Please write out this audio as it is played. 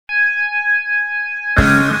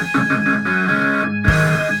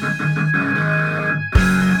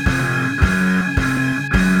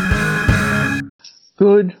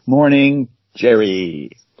Good morning,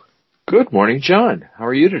 Jerry. Good morning, John. How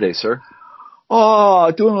are you today, sir?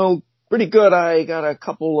 Oh, doing pretty good. I got a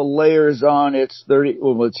couple of layers on. It's 30.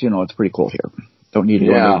 Well, it's pretty cold here. Don't need to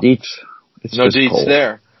go into the deets. It's no just deets cold.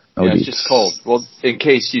 there. No yeah, deets. It's just cold. Well, in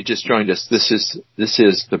case you just joined us, this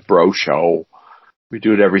is the Bro Show. We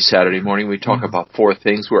do it every Saturday morning. We talk about four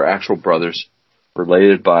things. We're actual brothers,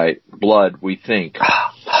 related by blood, we think.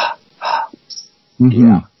 Mm-hmm.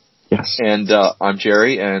 Yeah. Yes. And I'm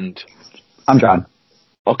Jerry, and I'm John.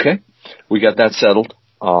 Okay, we got that settled.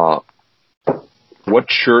 What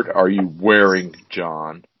shirt are you wearing,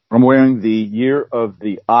 John? I'm wearing the Year of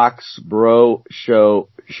the Ox Bro Show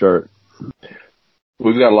shirt.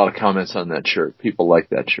 We've got a lot of comments on that shirt. People like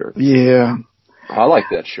that shirt. Yeah. I like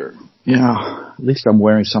that shirt. Yeah. At least I'm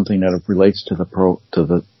wearing something that relates to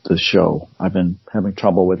the show. I've been having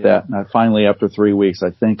trouble with that. And I finally, after 3 weeks,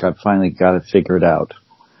 I think I've finally got it figured out.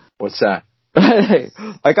 What's that?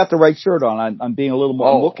 I got the right shirt on. I'm being a little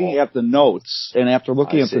more. I'm looking at the notes, and after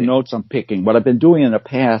looking at the notes, I'm picking. What I've been doing in the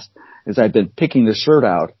past is I've been picking the shirt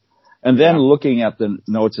out, and then looking at the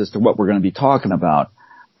notes as to what we're going to be talking about.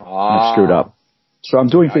 I've screwed up. So I'm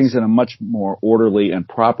doing things in a much more orderly and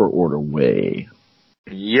proper order way.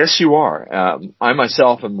 Yes, you are. I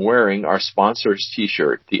myself am wearing our sponsor's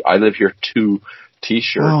T-shirt, the I Live Here Too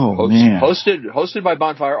T-shirt. Hosted by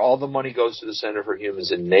Bonfire. All the money goes to the Center for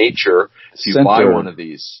Humans in Nature. If you buy one of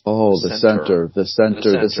these. Oh, the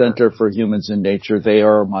Center for Humans in Nature. They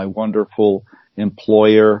are my wonderful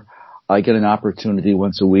employer. I get an opportunity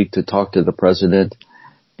once a week to talk to the president,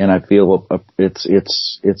 and I feel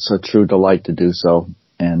it's a true delight to do so.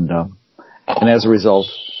 And as a result,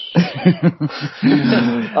 as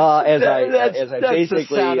I basically,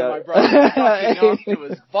 the sound of my brother talking off to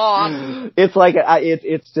his boss. It's like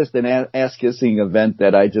it's just an ass kissing event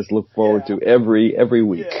that I just look forward to every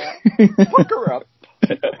week. Yeah. Hook her up.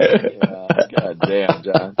 God damn,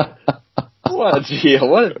 John. What a deal!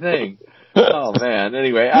 What a thing! Oh man.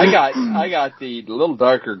 Anyway, I got the little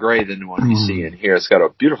darker gray than the one you see in here. It's got a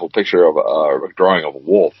beautiful picture of a drawing of a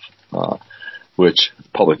wolf, which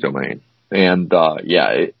public domain. And,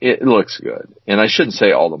 it looks good. And I shouldn't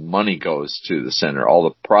say all the money goes to the center, all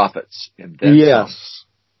the profits. And then yes.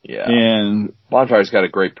 Yeah. And Bonfire's got a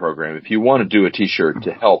great program. If you want to do a T-shirt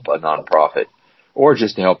to help a nonprofit or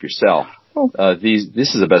just to help yourself,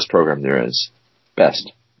 this is the best program there is.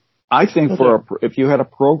 Best. I think if you had a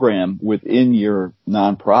program within your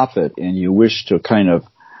nonprofit and you wish to kind of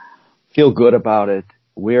feel good about it,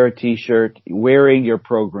 wear a T-shirt, wearing your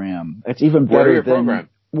program. It's even better than program.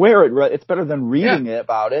 Wear it. It's better than reading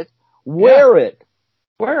about it. Wear it.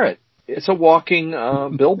 Wear it. It's a walking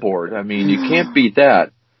billboard. I mean, you can't beat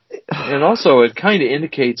that. And also, it kind of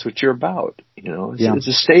indicates what you're about. You know, it's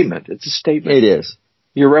a statement. It's a statement. It is.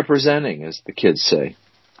 You're representing, as the kids say.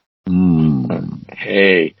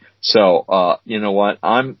 Hey, so you know what?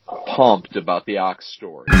 I'm pumped about the ox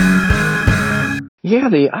story. Yeah,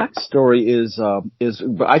 the ox story is.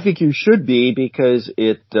 I think you should be because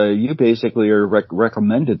you basically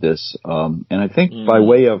recommended this, and I think by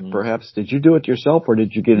way of perhaps, did you do it yourself or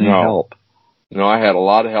did you get any help? No, I had a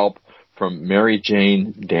lot of help from Mary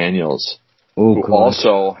Jane Daniels, who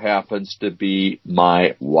also happens to be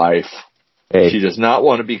my wife. Hey. She does not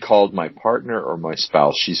want to be called my partner or my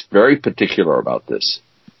spouse. She's very particular about this.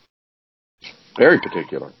 Very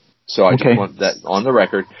particular. So I just want that on the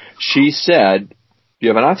record. She said, "Do you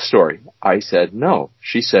have an ox story?" I said, "No."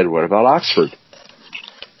 She said, "What about Oxford?"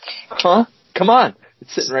 Huh? Come on.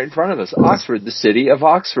 It's sitting right in front of us. Oxford, the city of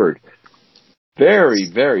Oxford. Very,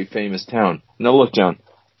 very famous town. Now look, John,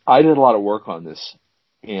 I did a lot of work on this.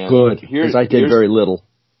 And good, because I did very little.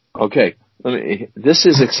 Okay. This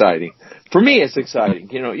is exciting. For me, it's exciting.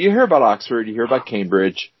 You know, you hear about Oxford, you hear about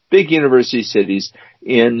Cambridge, big university cities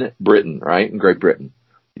in Britain, right? In Great Britain.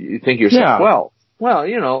 You think to yourself, well,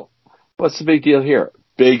 you know, what's the big deal here?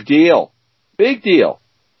 Big deal. Big deal.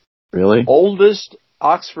 Really?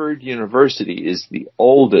 Oxford University is the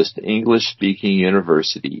oldest English-speaking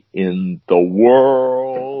university in the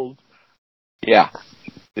world. Yeah.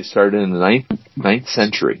 They started in the 9th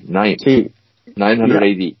century. 900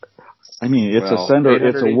 AD. I mean, it's a center.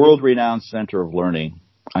 It's a world-renowned center of learning.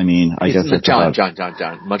 I mean, I guess it's John.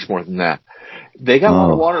 Much more than that. They got a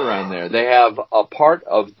lot of water around there. They have a part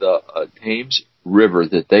of the Thames River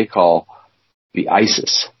that they call the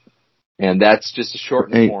Isis, and that's just a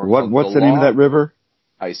shortened form. What's the name of that river?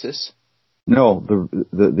 Isis. No,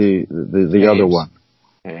 the other one.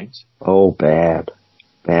 Thames. Oh, bad.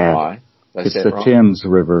 Why? It's the Thames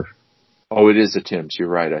River. Oh, it is the Thames. You're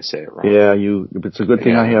right. I say it wrong. Yeah, it's a good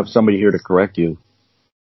thing I have somebody here to correct you.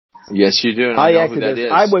 Yes, you do. And I know who that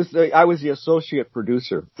is. I was the associate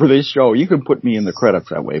producer for this show. You can put me in the credits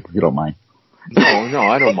that way if you don't mind. No,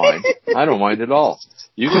 I don't mind. I don't mind at all.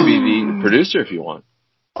 You can be the producer if you want.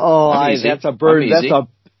 Oh, that's a burden.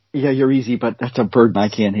 Yeah, you're easy, but that's a burden I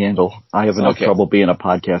can't handle. I have enough trouble being a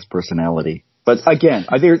podcast personality. But again,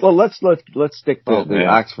 let's stick to the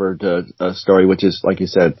Oxford story, which is, like you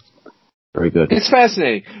said, very good. It's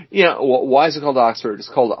fascinating. Why is it called Oxford? It's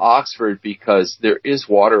called Oxford because there is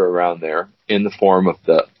water around there in the form of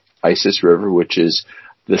the Isis River, which is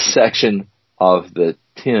the section of the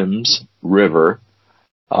Thames River.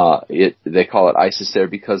 They call it Isis there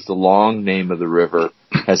because the long name of the river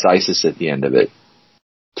has Isis at the end of it.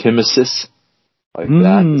 Thamesis, like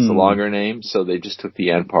that. It's the longer name, so they just took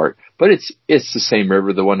the end part. But it's the same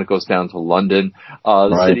river, the one that goes down to London.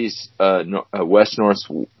 The city's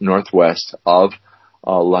northwest of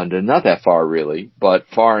London, not that far really, but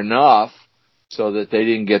far enough so that they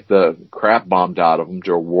didn't get the crap bombed out of them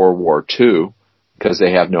during World War II because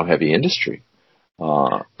they have no heavy industry.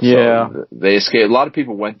 So they escaped. A lot of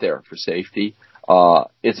people went there for safety.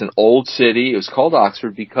 It's an old city. It was called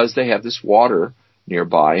Oxford because they have this water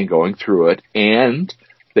nearby and going through it, and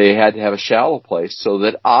they had to have a shallow place so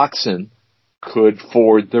that oxen could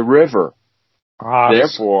ford the river.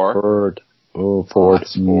 Oxford.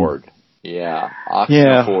 Yeah,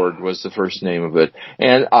 Oxford was the first name of it,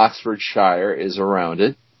 and Oxfordshire is around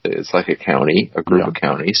it. It's like a county, a group of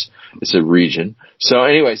counties. It's a region. So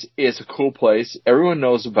anyways, it's a cool place. Everyone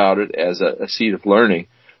knows about it as a seat of learning,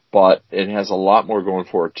 but it has a lot more going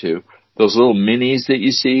for it too. Those little minis that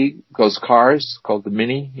you see, those cars called the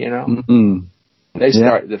Mini, Mm-hmm.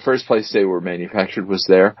 The first place they were manufactured was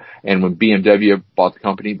there. And when BMW bought the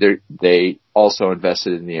company, they also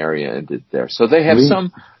invested in the area and did there. So they have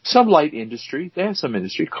some light industry. They have some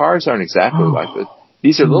industry. Cars aren't exactly like it.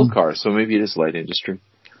 These are little cars, so maybe it is light industry.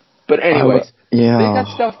 But anyways, they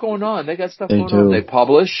got stuff going on. They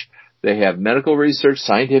publish. They have medical research,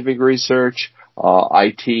 scientific research,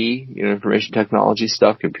 IT, information technology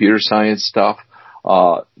stuff, computer science stuff.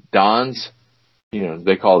 Dons,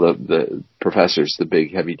 they call the professors, the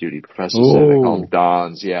big heavy duty professors, they call them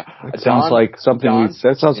Dons. Yeah, that sounds like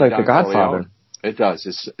The Godfather. It does.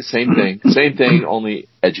 It's the same thing. Same thing, only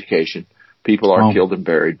education. People are killed and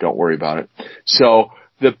buried. Don't worry about it. So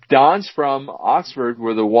the Dons from Oxford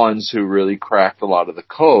were the ones who really cracked a lot of the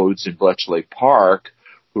codes in Bletchley Park,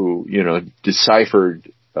 who,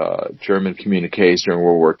 deciphered German communiques during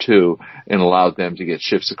World War II and allowed them to get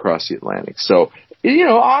ships across the Atlantic. So,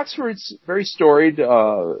 Oxford's very storied,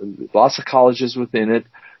 lots of colleges within it.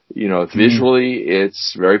 Visually,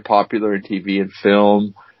 it's very popular in TV and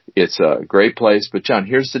film. It's a great place. But John,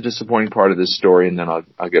 here's the disappointing part of this story, and then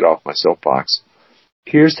I'll get off my soapbox.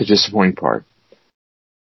 Here's the disappointing part.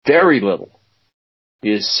 Very little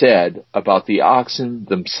is said about the oxen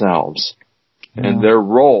themselves and their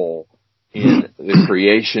role in the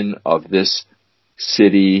creation of this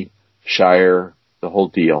city, shire, the whole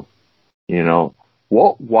deal.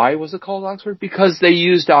 Why was it called Oxford? Because they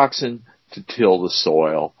used oxen to till the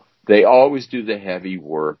soil. They always do the heavy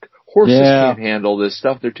work. Horses can't handle this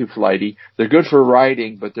stuff. They're too flighty. They're good for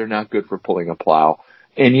riding, but they're not good for pulling a plow.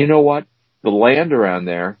 And you know what? The land around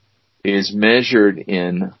there is measured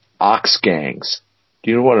in ox gangs. Do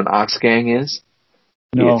you know what an ox gang is?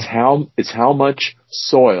 No. It's how much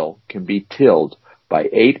soil can be tilled by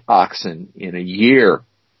 8 oxen in a year.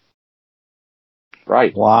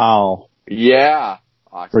 Right. Wow. Yeah.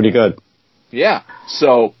 Pretty good. Yeah.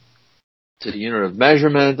 So, to the unit of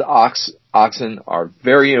measurement, oxen are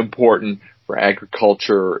very important for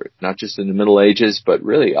agriculture, not just in the Middle Ages, but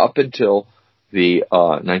really up until the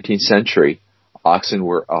 19th century. Oxen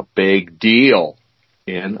were a big deal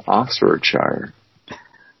in Oxfordshire.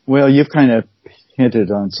 Well, you've kind of hinted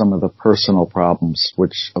on some of the personal problems,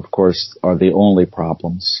 which, of course, are the only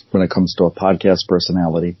problems when it comes to a podcast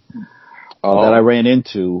personality that I ran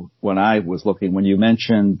into when I was looking. When you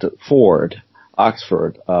mentioned Ford,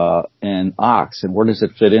 Oxford, and Ox, and where does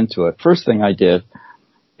it fit into it? First thing I did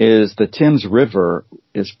is the Thames River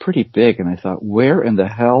is pretty big, and I thought, where in the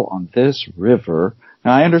hell on this river?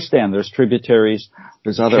 Now, I understand there's tributaries,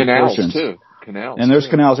 there's other portions. Too. Canals, and there's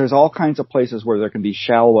canals. There's all kinds of places where there can be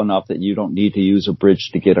shallow enough that you don't need to use a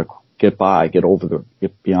bridge to get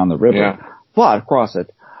beyond the river, but cross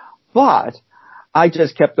it. But I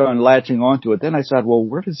just kept on latching onto it. Then I said, well,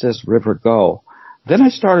 where does this river go? Then I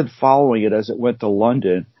started following it as it went to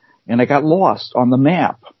London, and I got lost on the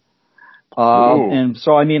map. And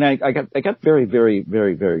so, I got very, very,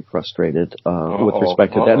 very, very frustrated with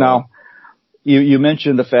respect to that. Now, You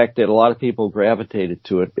mentioned the fact that a lot of people gravitated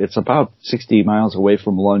to it. It's about 60 miles away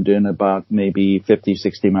from London, about maybe 50,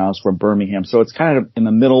 60 miles from Birmingham. So it's kind of in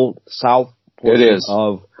the middle south portion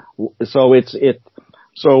of, so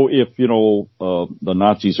so if, the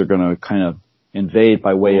Nazis are going to kind of invade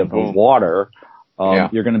by way of the water,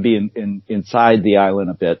 you're going to be inside the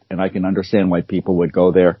island a bit, and I can understand why people would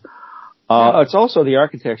go there. It's also, the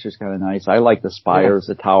architecture is kind of nice. I like the spires,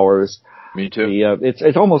 the towers. Me too.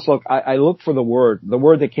 It's almost I look for the word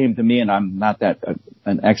that came to me, and I'm not that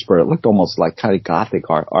an expert. It looked almost like kind of Gothic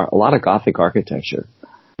art, a lot of Gothic architecture.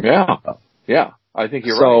 Yeah. I think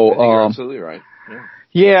you're right. I think you're absolutely right.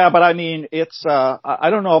 Yeah, but I mean, it's, I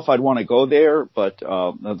don't know if I'd want to go there, but,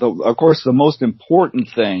 of course, the most important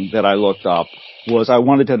thing that I looked up was I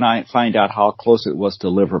wanted to find out how close it was to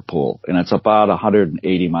Liverpool, and it's about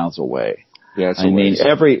 180 miles away. Yeah, I mean,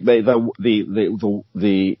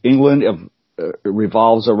 the England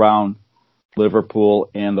revolves around Liverpool,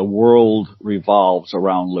 and the world revolves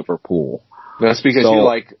around Liverpool. That's because you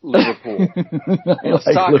like Liverpool.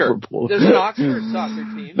 Soccer. Liverpool. There's an Oxford soccer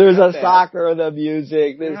team. There's soccer, the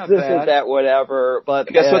music, there's this and that, whatever. But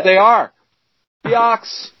guess what they are? The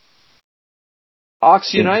Ox.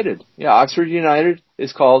 Ox United. Yeah, Oxford United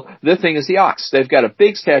is called, the thing is the Ox. They've got a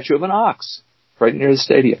big statue of an ox right near the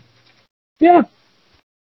stadium. Yeah.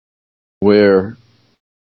 Where?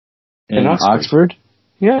 In Oxford?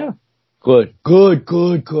 Yeah. Good. Oh,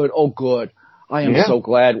 good. I am so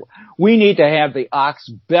glad. We need to have the Ox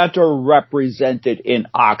better represented in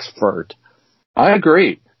Oxford. I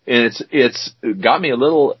agree. And it's got me a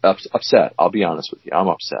little upset. I'll be honest with you. I'm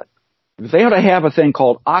upset. They ought to have a thing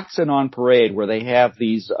called Oxen on Parade, where they have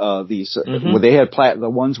where they had the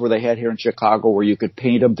ones where they had here in Chicago, where you could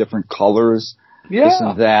paint them different colors. This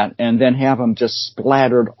and that, and then have them just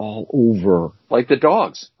splattered all over. Like the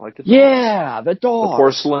dogs. Yeah, the dogs. The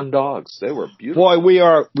porcelain dogs. They were beautiful.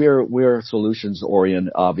 Boy, we're solutions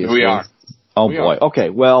oriented, obviously. We are. Oh boy. Okay,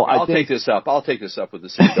 well, I'll take this up. I'll take this up with the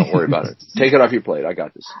city. Don't worry about it. Take it off your plate. I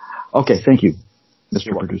got this. Okay, thank you,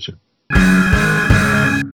 Mr. Producer.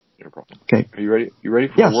 No problem. Okay. Are you ready? You ready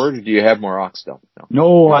for a word, or do you have more ox stuff?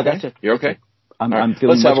 No, that's it. You're okay? I'm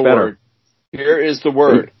feeling much better. Word. Here is the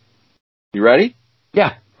word. You ready?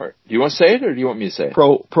 Yeah. All right. Do you want to say it, or do you want me to say it?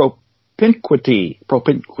 Propinquity.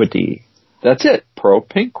 That's it.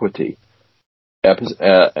 Propinquity.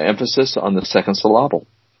 Emphasis on the second syllable.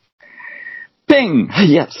 Ping.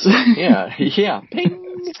 Yes. Yeah.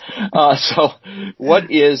 Ping. So, what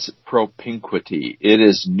is propinquity? It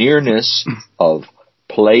is nearness of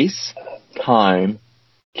place, time,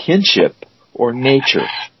 kinship, or nature.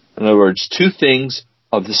 In other words, two things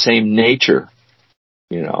of the same nature.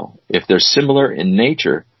 If they're similar in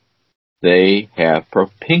nature, they have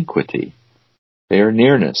propinquity. They are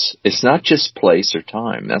nearness. It's not just place or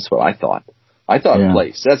time. That's what I thought. I thought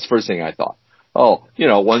place. That's the first thing I thought. Oh,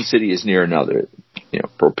 one city is near another,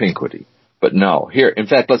 propinquity. But no. Here, in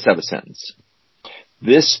fact, let's have a sentence.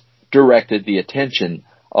 This directed the attention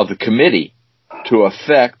of the committee to the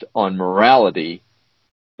effect on morality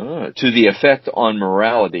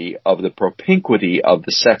of the propinquity of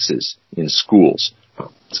the sexes in schools.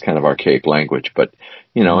 It's kind of archaic language, but,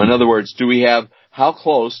 in other words, how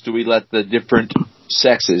close do we let the different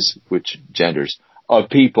sexes, which genders, of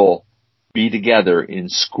people be together in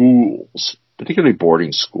schools, particularly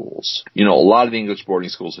boarding schools? A lot of the English boarding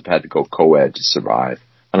schools have had to go co-ed to survive.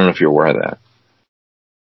 I don't know if you're aware of that.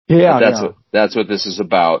 Yeah, that's what this is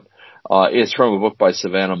about. It's from a book by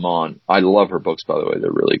Savannah Maughan. I love her books, by the way. They're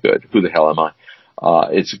really good. Who the hell am I?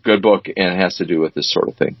 It's a good book, and it has to do with this sort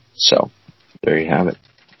of thing. So, there you have it.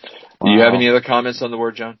 Wow. Do you have any other comments on the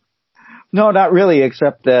word, John? No, not really,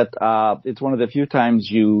 except that it's one of the few times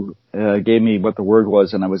you gave me what the word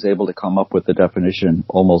was, and I was able to come up with the definition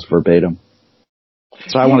almost verbatim.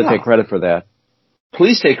 So I want to take credit for that.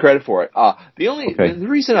 Please take credit for it. The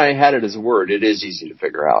reason I had it as a word, it is easy to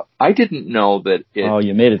figure out. I didn't know that it... Oh,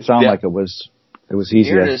 you made it sound like it was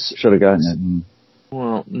easy. I should have gotten it.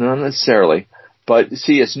 Well, not necessarily. But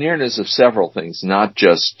see, it's nearness of several things, not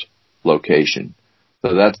just location.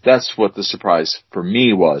 So that's what the surprise for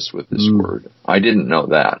me was with this word. I didn't know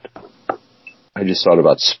that. I just thought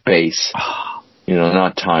about space,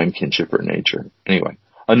 not time, kinship, or nature. Anyway,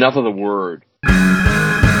 enough of the word.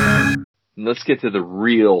 Let's get to the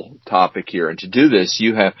real topic here. And to do this,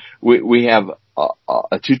 we have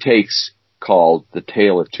a two takes called The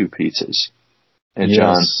Tale of Two Pizzas. And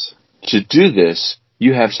John, to do this,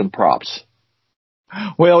 you have some props.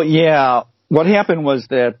 Well, yeah. What happened was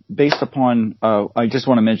that based upon, I just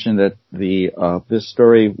want to mention that this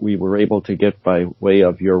story we were able to get by way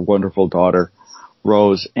of your wonderful daughter,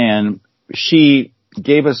 Rose, and she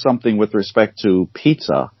gave us something with respect to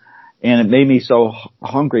pizza, and it made me so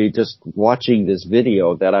hungry just watching this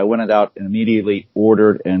video that I went out and immediately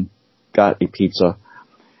ordered and got a pizza.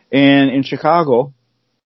 And in Chicago,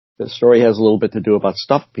 the story has a little bit to do about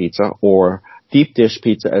stuffed pizza, or deep dish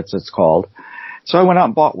pizza as it's called. So I went out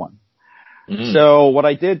and bought one. Mm. So what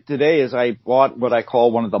I did today is I bought what I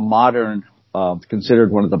call one of the modern,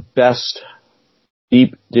 considered one of the best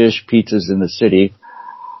deep dish pizzas in the city,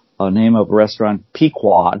 name of a restaurant,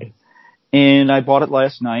 Pequod. And I bought it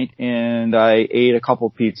last night, and I ate a couple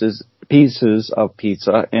pieces of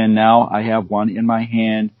pizza, and now I have one in my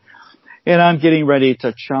hand, and I'm getting ready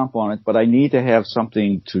to chomp on it, but I need to have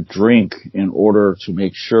something to drink in order to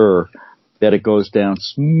make sure that it goes down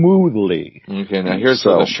smoothly. Okay, now here's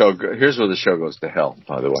where the show goes to hell,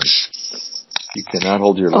 by the way. You cannot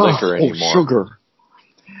hold your liquor anymore. Oh, sugar.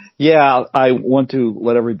 Yeah, I want to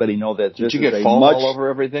let everybody know that Did you get foam all over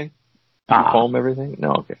everything? Did you foam everything?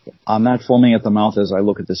 No, okay. I'm not foaming at the mouth as I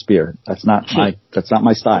look at this beer. That's not my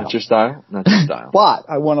style. Not your style? Not your style. But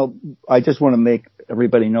I just want to make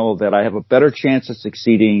everybody know that I have a better chance of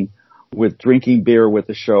succeeding with drinking beer with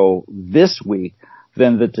the show this week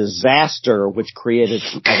than the disaster which I created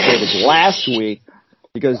last week,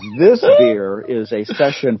 because this beer is a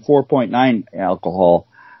session 4.9 alcohol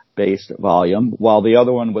based volume, while the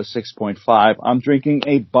other one was 6.5. I'm drinking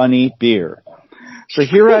a bunny beer. So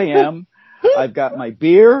here I am. I've got my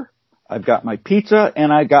beer, I've got my pizza,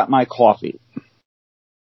 and I've got my coffee.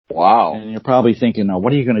 Wow. And you're probably thinking, now,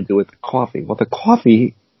 what are you going to do with the coffee? Well, the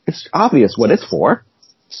coffee, it's obvious what it's for.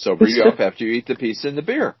 Sober you up after you eat the pizza and the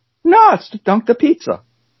beer. No, it's to dunk the pizza.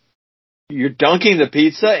 You're dunking the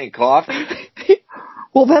pizza in coffee?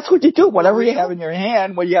 Well, that's what you do. Whatever you have in your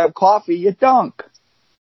hand, when you have coffee, you dunk.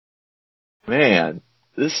 Man,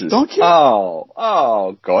 this is... Don't you?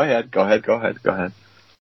 Oh, go ahead. Chomp.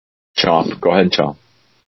 Go ahead and chomp.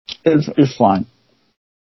 It's fine.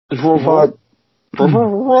 Why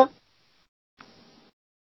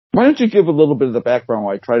don't you give a little bit of the background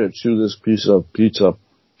while I try to chew this piece of pizza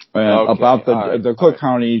about the Cook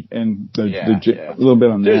County and a little bit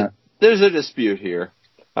on that. There's a dispute here.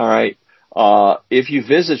 All right. If you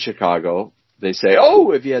visit Chicago, they say,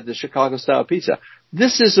 oh, if you had the Chicago-style pizza.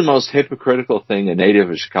 This is the most hypocritical thing a native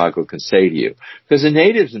of Chicago can say to you, because the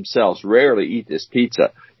natives themselves rarely eat this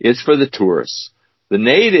pizza. It's for the tourists. The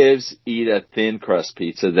natives eat a thin crust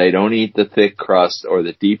pizza. They don't eat the thick crust or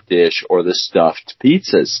the deep dish or the stuffed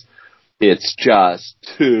pizzas. It's just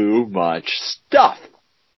too much stuff.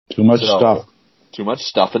 Too much stuff. Too much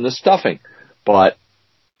stuff in the stuffing. But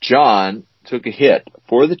John took a hit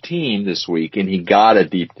for the team this week, and he got a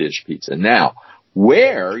deep dish pizza. Now,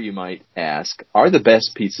 where, you might ask, are the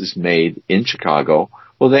best pizzas made in Chicago?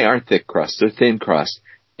 Well, they aren't thick crust. They're thin crust.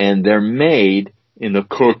 And they're made in the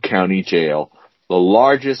Cook County Jail, the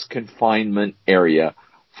largest confinement area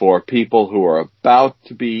for people who are about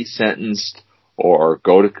to be sentenced or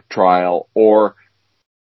go to trial or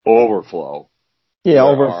overflow. Yeah,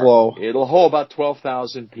 overflow. It'll hold about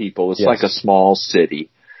 12,000 people. It's like a small city.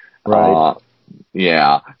 Right.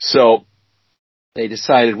 Yeah. So they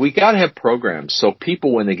decided we got to have programs so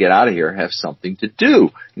people, when they get out of here, have something to do,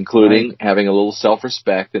 including having a little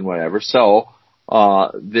self-respect and whatever. So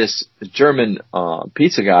this German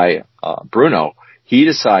pizza guy, Bruno, he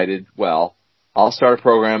decided, well, I'll start a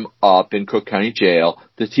program up in Cook County Jail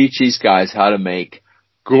to teach these guys how to make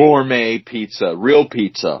gourmet pizza, real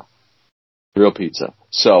pizza.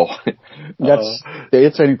 So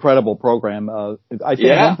it's an incredible program. I think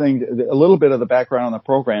one thing, a little bit of the background on the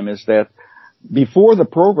program is that before the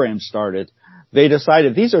program started, they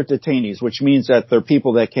decided these are detainees, which means that they're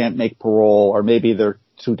people that can't make parole, or maybe they're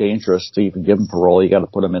too dangerous to even give them parole. You got to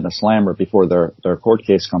put them in a slammer before their court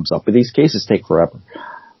case comes up. But these cases take forever.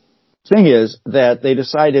 Thing is that they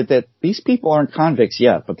decided that these people aren't convicts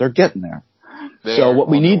yet, but they're getting there. So what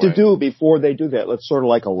we need to do before they do that, let's sort of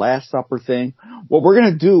like a Last Supper thing. What we're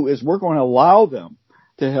going to do is we're going to allow them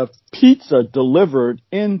to have pizza delivered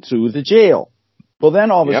into the jail. Well, then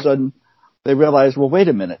all of a sudden they realize, well, wait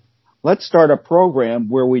a minute. Let's start a program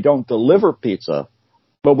where we don't deliver pizza,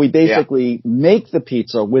 but we basically make the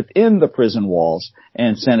pizza within the prison walls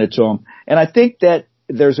and send it to them. And I think that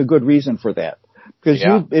there's a good reason for that. Because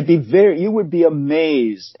you would be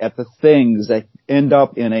amazed at the things that end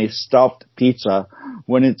up in a stuffed pizza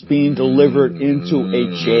when it's being delivered into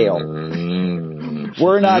a jail.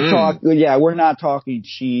 We're not talking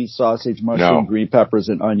cheese, sausage, mushroom, green peppers,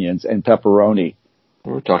 and onions, and pepperoni.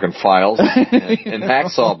 We're talking files and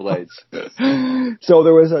hacksaw blades. So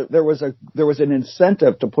there was an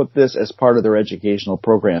incentive to put this as part of their educational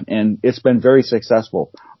program, and it's been very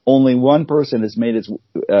successful. Only one person has made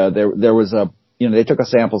there was a they took a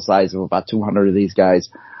sample size of about 200 of these guys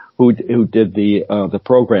who did the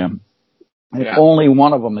program. And only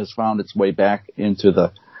one of them has found its way back into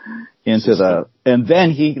the, and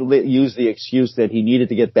then he used the excuse that he needed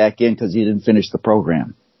to get back in because he didn't finish the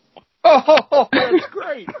program. Oh, that's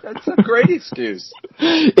great. That's a great excuse.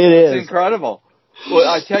 It is. It's incredible. Well,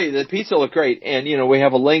 I tell you, the pizza looked great. And, we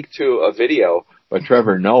have a link to a video by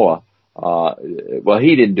Trevor Noah. Well,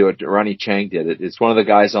 he didn't do it. Ronnie Chang did it. It's one of the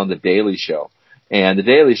guys on The Daily Show. And The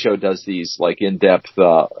Daily Show does these, in-depth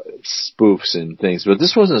spoofs and things. But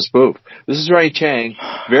this wasn't a spoof. This is Ronnie Chang,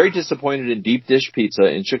 very disappointed in deep dish pizza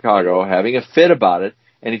in Chicago, having a fit about it.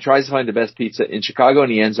 And he tries to find the best pizza in Chicago,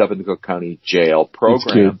 and he ends up in the Cook County Jail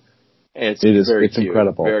program. It's cute.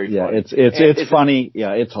 Incredible. Very funny. It's funny.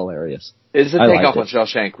 Yeah, it's hilarious. It's a takeoff on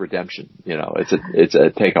Shawshank Redemption. It's a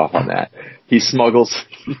takeoff on that. He smuggles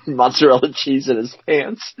mozzarella cheese in his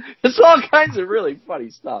pants. It's all kinds of really funny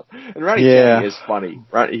stuff. And Ronnie Chang is funny.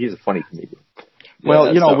 He's a funny comedian.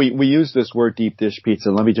 Well, we use this word deep dish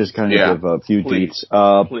pizza. Let me just kind of give a few deets.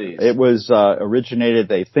 Please. It was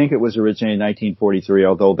they think it was originated in 1943,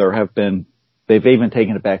 although they've even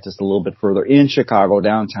taken it back just a little bit further in Chicago,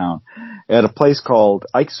 downtown, at a place called,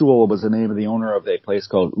 Ike Sewell was the name of the owner of a place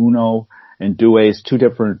called Uno and Due's, two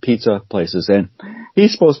different pizza places. And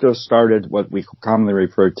he's supposed to have started what we commonly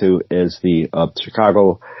refer to as the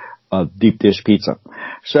Chicago deep dish pizza.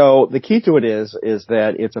 So the key to it is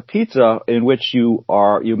that it's a pizza in which you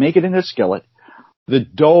make it in a skillet. The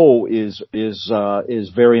dough is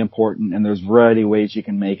very important, and there's a variety of ways you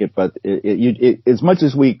can make it. But as much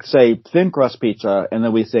as we say thin crust pizza and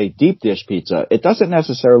then we say deep dish pizza, it doesn't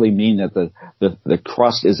necessarily mean that the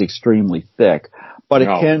crust is extremely thick. But it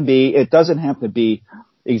can be. It doesn't have to be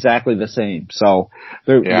exactly the same. So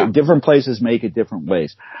different places make it different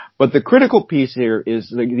ways. But the critical piece here is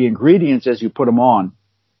the ingredients as you put them on.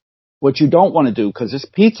 What you don't want to do, because this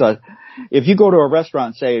pizza, if you go to a restaurant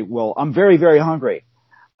and say, well, I'm very, very hungry.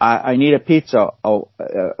 I need a pizza.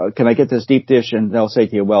 Can I get this deep dish? And they'll say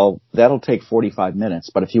to you, well, that'll take 45 minutes.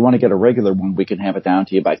 But if you want to get a regular one, we can have it down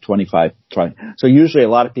to you by 25. So usually a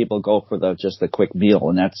lot of people go for just the quick meal.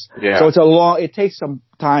 And so it takes some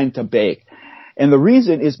time to bake. And the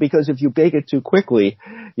reason is because if you bake it too quickly,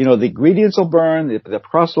 the ingredients will burn, the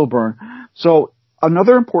crust will burn. So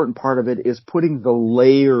another important part of it is putting the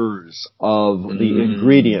layers of the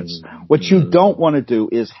ingredients. What you don't want to do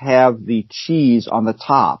is have the cheese on the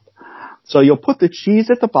top. So you'll put the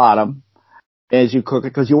cheese at the bottom as you cook it,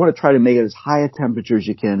 because you want to try to make it as high a temperature as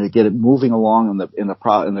you can to get it moving along in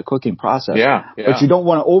the cooking process. Yeah. But you don't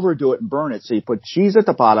want to overdo it and burn it. So you put cheese at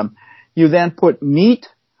the bottom. You then put meat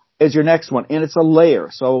as your next one, and it's a layer.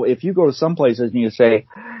 So if you go to some places and you say,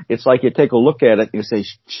 it's like you take a look at it and you say,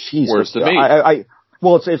 "Jeez, where's the meat?"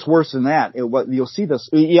 Well, it's worse than that. You'll see this.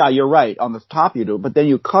 Yeah, you're right. On the top you do, but then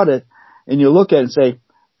you cut it and you look at it and say,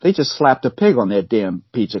 they just slapped a pig on that damn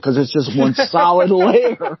pizza because it's just one solid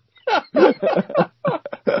layer. There's a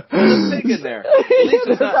pig in there.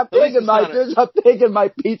 There's a pig in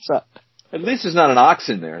my pizza. At least there's not an ox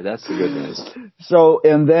in there. That's the good news. So,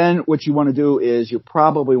 and then what you want to do is you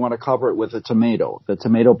probably want to cover it with the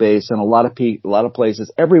tomato base, and a lot of places,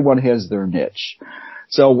 everyone has their niche.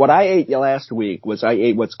 So what I ate last week was I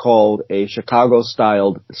ate what's called a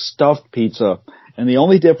Chicago-styled stuffed pizza, and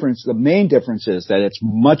the main difference is that it's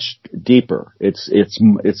much deeper.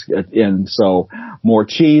 And so more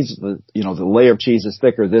cheese, the layer of cheese is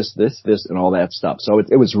thicker, this, and all that stuff. So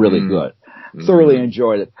it was really good. Thoroughly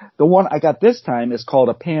enjoyed it. The one I got this time is called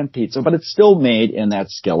a pan pizza, but it's still made in that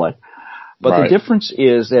skillet. But the difference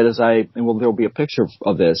is that there'll be a picture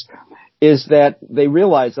of this, is that they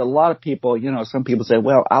realize that a lot of people, some people say,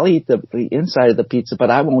 well, I'll eat the inside of the pizza, but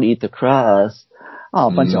I won't eat the crust. Oh,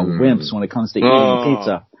 a bunch of wimps when it comes to eating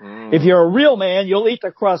pizza. If you're a real man, you'll eat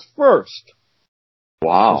the crust first.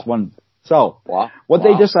 Wow. What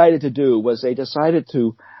they decided to do was they decided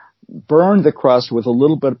to burn the crust with a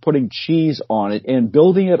little bit of putting cheese on it and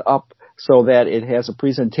building it up so that it has a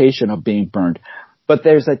presentation of being burned. But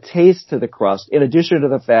there's a taste to the crust, in addition to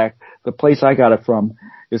the fact the place I got it from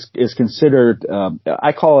is considered,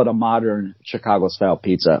 I call it a modern Chicago-style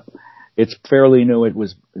pizza. It's fairly new.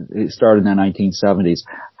 It started in the 1970s.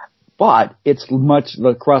 But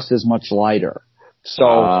the crust is much lighter.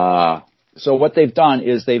 So what they've done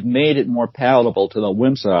is they've made it more palatable to the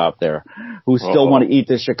wimps out there who still want to eat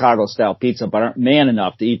this Chicago-style pizza but aren't man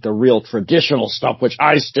enough to eat the real traditional stuff, which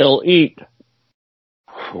I still eat.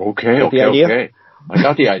 Okay. I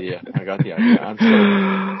got the idea.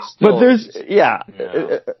 I'm still but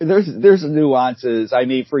there's nuances. I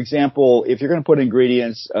mean, for example, if you're going to put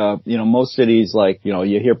ingredients, most cities like,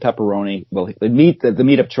 you hear pepperoni. Well, the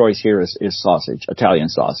meat of choice here is sausage, Italian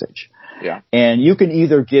sausage. Yeah. And you can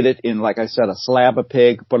either get it in, like I said, a slab of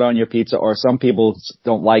pig, put on your pizza, or some people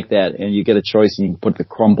don't like that, and you get a choice and you can put the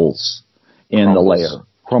crumbles in the layer.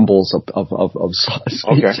 Crumbles of sausage.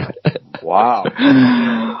 Okay.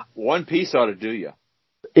 Wow. One piece ought to do you.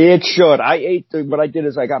 It should. What I did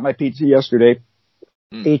is I got my pizza yesterday.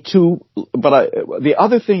 Ate two, but the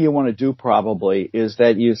other thing you want to do probably is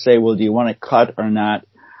that you say, well, do you want to cut or not?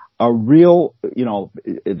 A real, they'll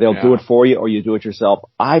do it for you or you do it yourself.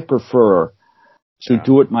 I prefer to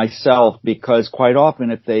do it myself because quite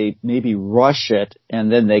often if they maybe rush it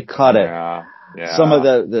and then they cut it, some of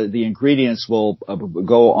the ingredients will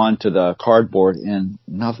go onto the cardboard and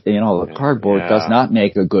nothing, the cardboard does not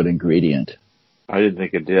make a good ingredient. I didn't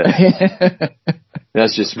think it did.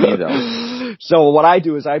 That's just me though. So what I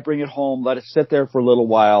do is I bring it home, let it sit there for a little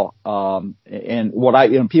while.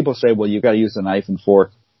 And people say, well, you got to use a knife and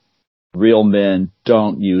fork. Real men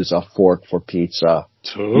don't use a fork for pizza.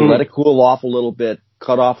 You let it cool off a little bit,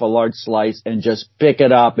 cut off a large slice, and just pick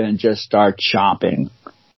it up and just start chomping.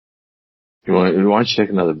 Why don't you take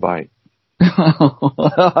another bite?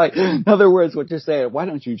 In other words, what you're saying, why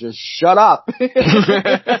don't you just shut up?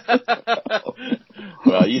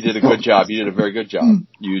 Well, you did a good job. You did a very good job.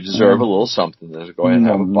 You deserve a little something. Go ahead and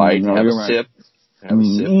have a bite. Have a sip. Have a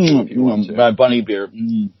sip if you want to. My bunny beer.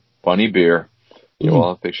 Bunny beer. You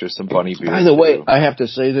want to picture some bunny beer. By the way, I have to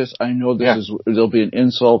say this. I know there'll be an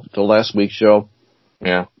insult to last week's show.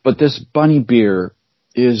 Yeah. But this bunny beer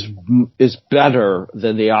is better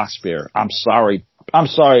than the ox beer. I'm sorry,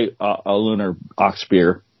 a lunar ox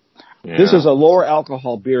beer. Yeah. This is a lower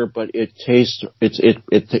alcohol beer, but it tastes,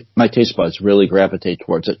 my taste buds really gravitate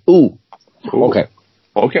towards it. Ooh. Okay.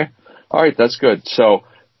 All right. That's good. So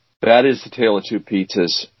that is the Tale of Two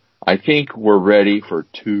Pizzas. I think we're ready for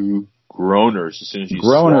two groaners as soon as you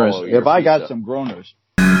swallow your If I got some groaners.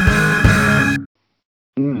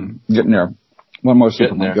 Getting there. One more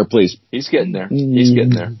super there, please. He's getting there.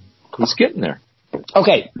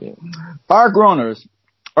 Okay. Yeah. Our groaners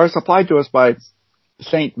are supplied to us by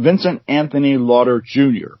St. Vincent Anthony Lauder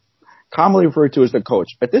Jr., commonly referred to as the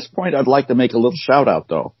coach. At this point, I'd like to make a little shout out,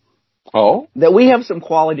 though. Oh? That we have some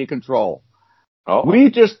quality control. Oh. We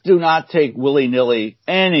just do not take willy-nilly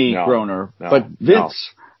any groaner, but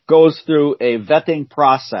Vince goes through a vetting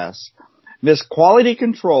process. This quality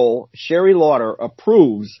control, Sherry Lauder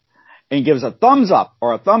approves and gives a thumbs up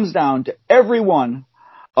or a thumbs down to every one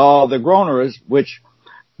of the groaners which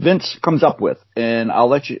Vince comes up with. And I'll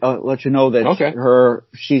let you know that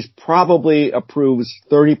she's probably approves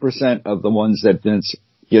 30% of the ones that Vince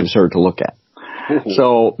gives her to look at. Ooh.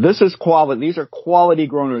 So this is quality. These are quality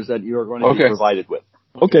groaners that you are going to be provided with.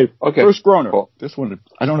 Okay. First groaner. Cool. This one,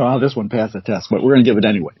 I don't know how this one passed the test, but we're going to give it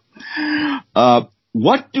anyway.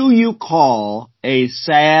 What do you call a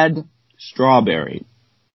sad strawberry?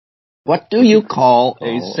 What do you call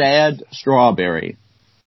a sad strawberry?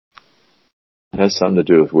 It has something to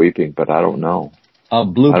do with weeping, but I don't know. A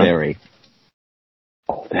blueberry.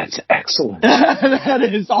 Oh, that's excellent. That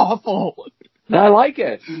is awful. I like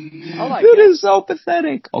it. It is so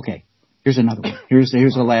pathetic. Okay, here's another one. Here's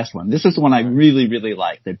the last one. This is the one I really, really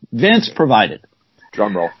like that Vince provided.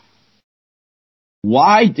 Drum roll.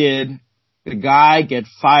 Why did the guy get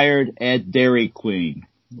fired at Dairy Queen?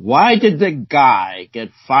 Why did the guy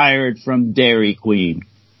get fired from Dairy Queen?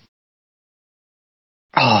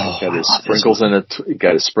 Oh, got his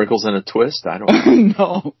sprinkles in a twist. I don't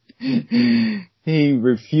know. No, he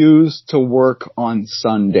refused to work on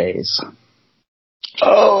Sundays.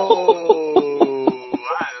 Oh,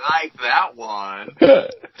 I like that one.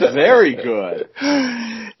 Very good.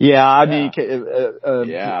 Yeah, I mean,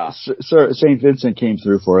 St. Vincent came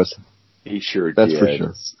through for us. He sure did. That's for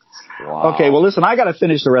sure. Wow. Okay, well, listen, I got to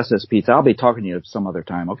finish the rest of this pizza. I'll be talking to you some other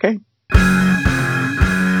time, okay?